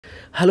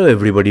Hello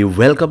everybody,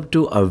 welcome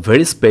to a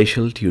very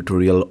special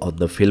tutorial on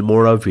the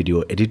Filmora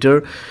video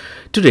editor.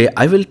 Today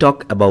I will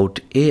talk about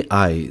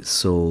AI.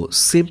 So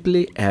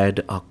simply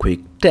add a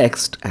quick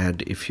text,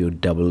 and if you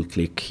double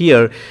click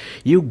here,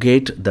 you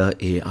get the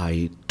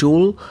AI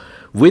tool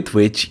with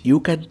which you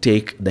can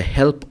take the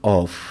help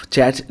of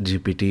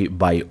Chat-GPT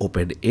by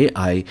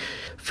OpenAI.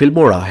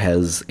 Filmora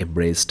has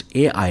embraced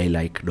AI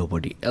like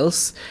nobody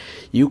else.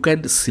 You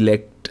can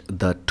select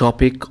the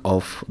topic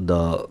of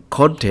the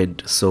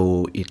content,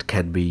 so it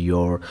can be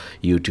your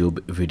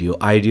YouTube video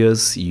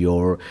ideas,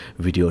 your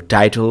video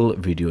title,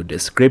 video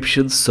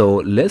description. So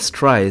let's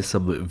try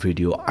some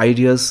video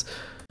ideas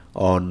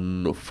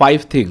on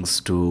 5 things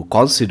to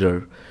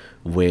consider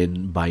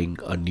when buying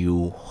a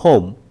new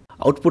home.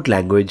 Output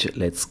language,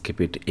 let's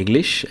keep it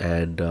English,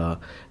 and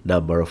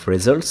number of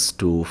results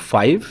to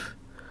 5.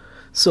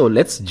 So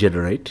let's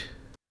generate.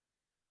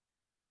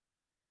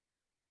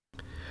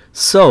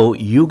 So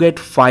you get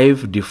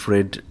 5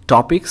 different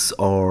topics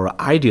or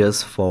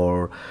ideas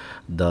for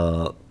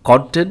the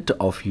content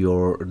of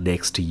your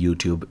next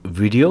YouTube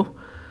video.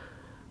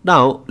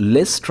 Now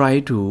let's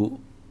try to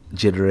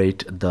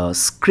generate the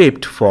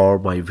script for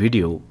my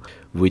video,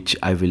 which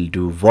I will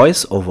do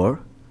voiceover.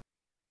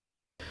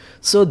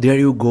 So there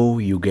you go,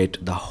 you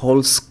get the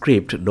whole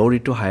script. No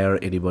need to hire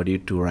anybody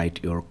to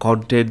write your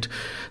content.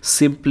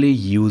 Simply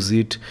use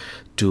it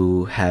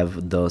to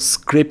have the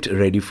script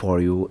ready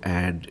for you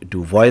and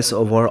do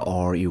voiceover,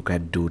 or you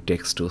can do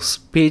text to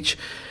speech,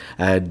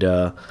 and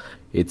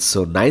it's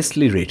so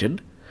nicely written.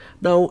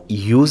 Now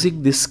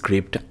using this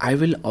script, I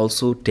will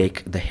also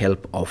take the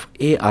help of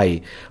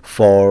AI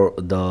for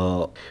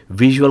the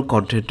visual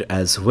content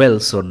as well.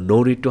 So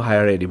no need to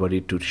hire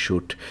anybody to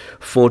shoot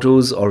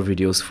photos or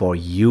videos for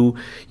you.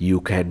 You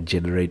can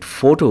generate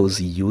photos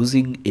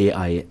using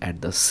AI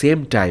at the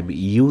same time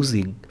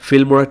using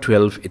Filmora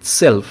 12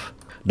 itself.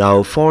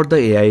 Now for the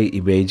AI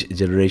image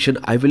generation,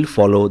 I will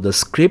follow the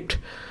script.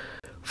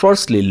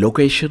 Firstly,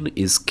 location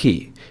is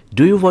key.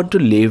 Do you want to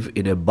live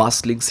in a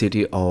bustling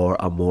city or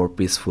a more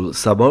peaceful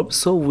suburb?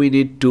 So we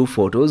need 2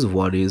 photos.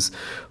 One is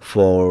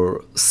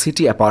for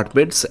city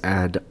apartments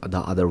and the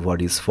other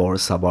one is for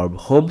suburb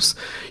homes.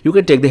 You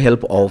can take the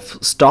help of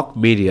stock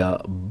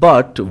media,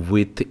 but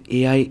with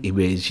AI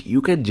image,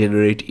 you can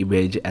generate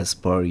image as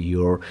per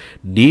your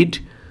need.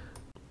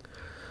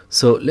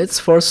 So let's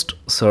first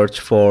search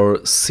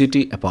for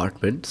city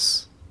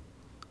apartments.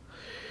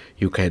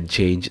 You can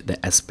change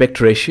the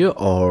aspect ratio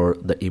or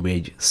the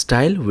image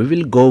style. We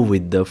will go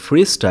with the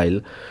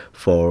freestyle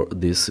for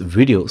this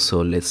video.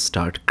 So let's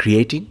start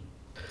creating.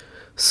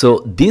 So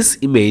this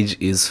image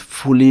is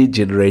fully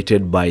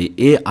generated by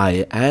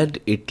AI and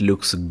it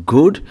looks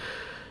good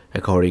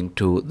according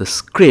to the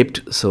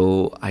script.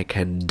 So I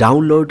can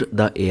download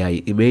the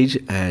AI image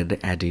and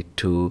add it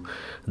to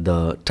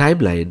the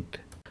timeline.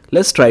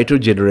 Let's try to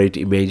generate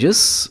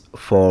images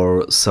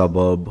for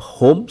suburb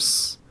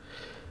homes.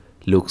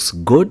 Looks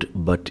good,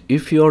 but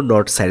if you're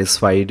not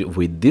satisfied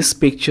with this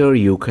picture,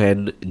 you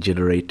can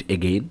generate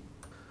again.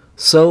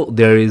 So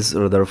there is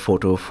another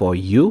photo for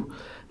you.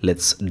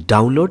 Let's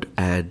download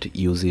and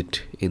use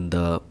it in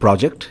the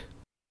project.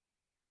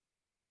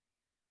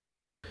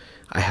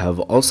 I have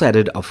also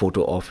added a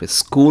photo of a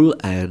school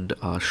and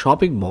a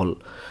shopping mall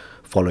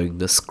following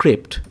the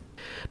script.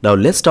 Now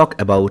let's talk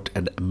about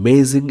an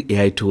amazing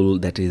AI tool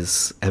that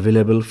is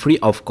available free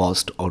of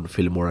cost on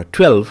Filmora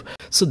 12.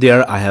 So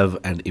there I have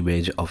an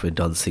image of a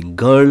dancing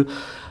girl.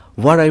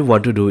 What I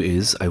want to do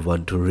is I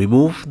want to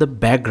remove the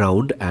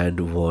background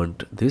and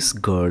want this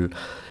girl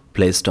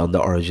placed on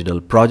the original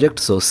project.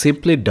 So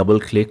simply double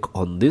click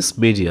on this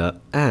media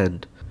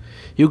and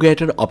you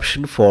get an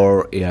option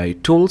for AI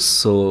tools.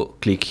 So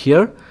click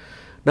here.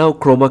 Now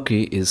chroma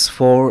key is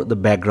for the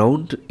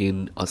background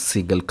in a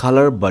single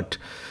color, but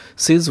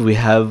since we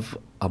have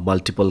a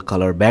multiple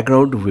color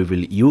background, we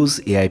will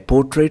use AI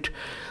portrait.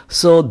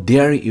 So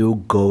there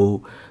you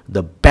go.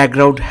 The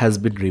background has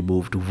been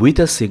removed with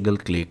a single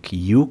click.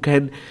 You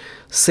can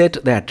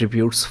set the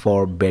attributes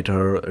for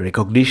better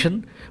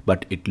recognition,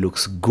 but it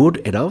looks good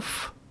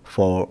enough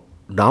for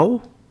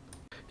now.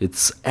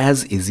 It's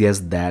as easy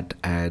as that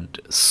and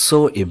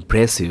so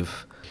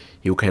impressive.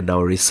 You can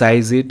now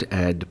resize it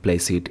and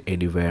place it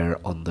anywhere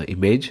on the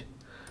image.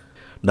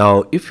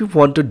 Now if you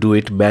want to do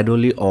it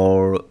manually,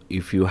 or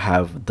if you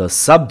have the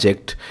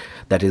subject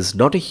that is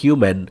not a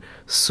human,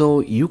 so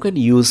you can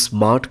use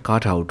Smart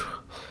Cutout.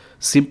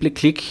 Simply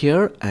click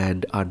here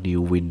and a new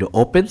window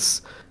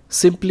opens.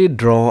 Simply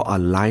draw a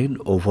line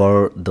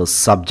over the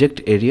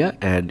subject area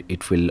and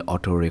it will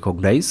auto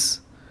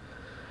recognize.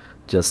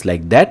 Just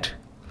like that.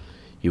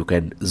 You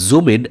can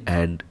zoom in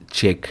and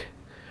check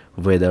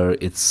whether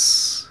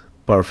it's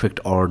perfect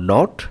or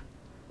not.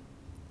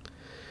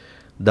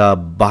 The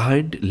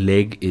behind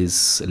leg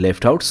is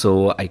left out,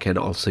 so I can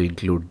also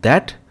include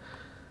that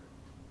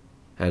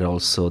and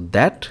also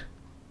that.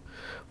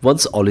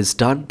 Once all is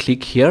done,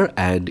 click here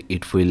and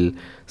it will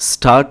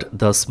start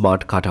the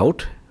Smart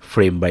Cutout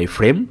frame by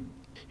frame.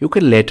 You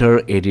can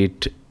later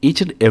edit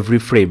each and every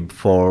frame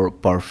for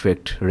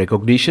perfect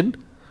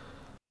recognition.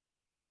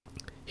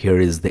 Here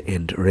is the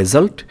end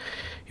result.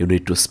 You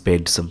need to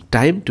spend some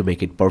time to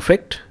make it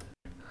perfect.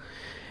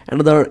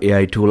 Another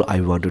AI tool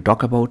I want to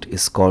talk about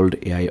is called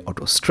AI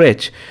Auto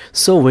Stretch.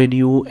 So when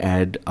you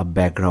add a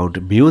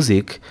background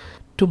music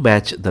to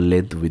match the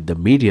length with the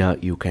media,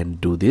 you can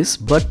do this,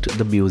 but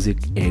the music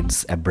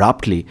ends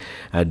abruptly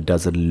and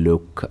doesn't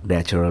look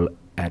natural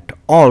at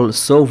all.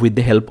 So with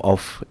the help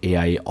of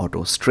AI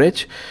Auto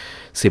Stretch,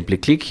 simply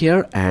click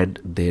here and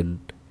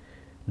then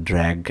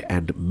drag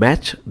and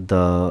match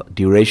the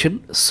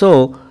duration,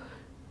 so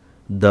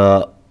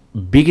the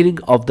beginning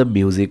of the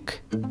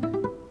music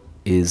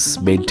is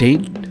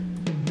maintained.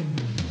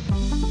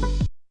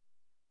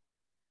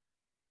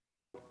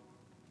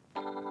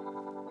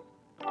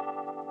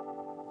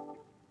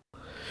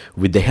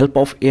 With the help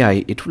of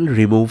AI, it will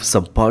remove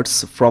some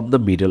parts from the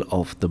middle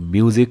of the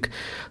music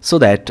so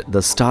that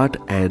the start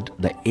and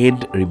the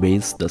end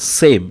remains the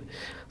same,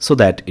 so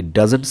that it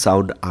doesn't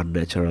sound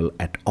unnatural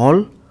at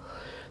all.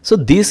 So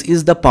this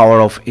is the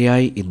power of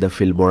AI in the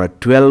Filmora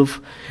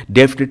 12.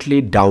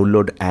 Definitely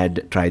download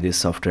and try this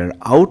software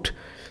out.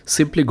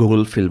 Simply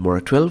Google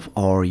Filmora 12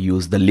 or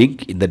use the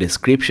link in the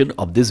description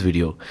of this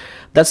video.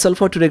 That's all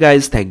for today,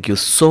 guys. Thank you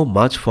so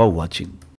much for watching.